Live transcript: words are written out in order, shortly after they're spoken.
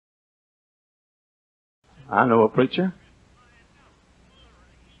I know a preacher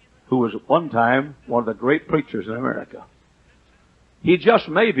who was at one time one of the great preachers in America. He just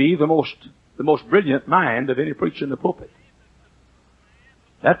may be the most brilliant mind of any preacher in the pulpit.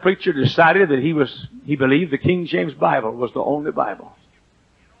 That preacher decided that he believed the King James Bible was the only Bible.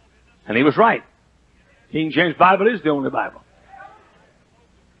 And he was right. King James Bible is the only Bible.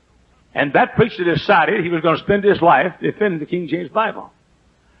 And that preacher decided he was going to spend his life defending the King James Bible.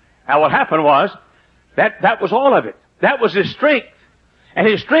 Now what happened was, that was all of it. That was his strength. And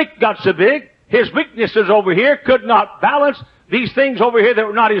his strength got so big, his weaknesses over here could not balance these things over here that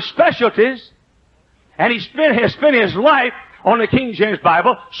were not his specialties. And he has spent his life on the King James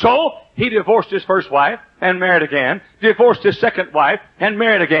Bible, so he divorced his first wife and married again, divorced his second wife and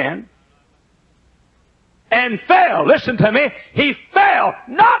married again, and fell. Listen to me. He fell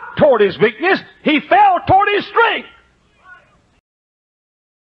not toward his weakness, he fell toward his strength.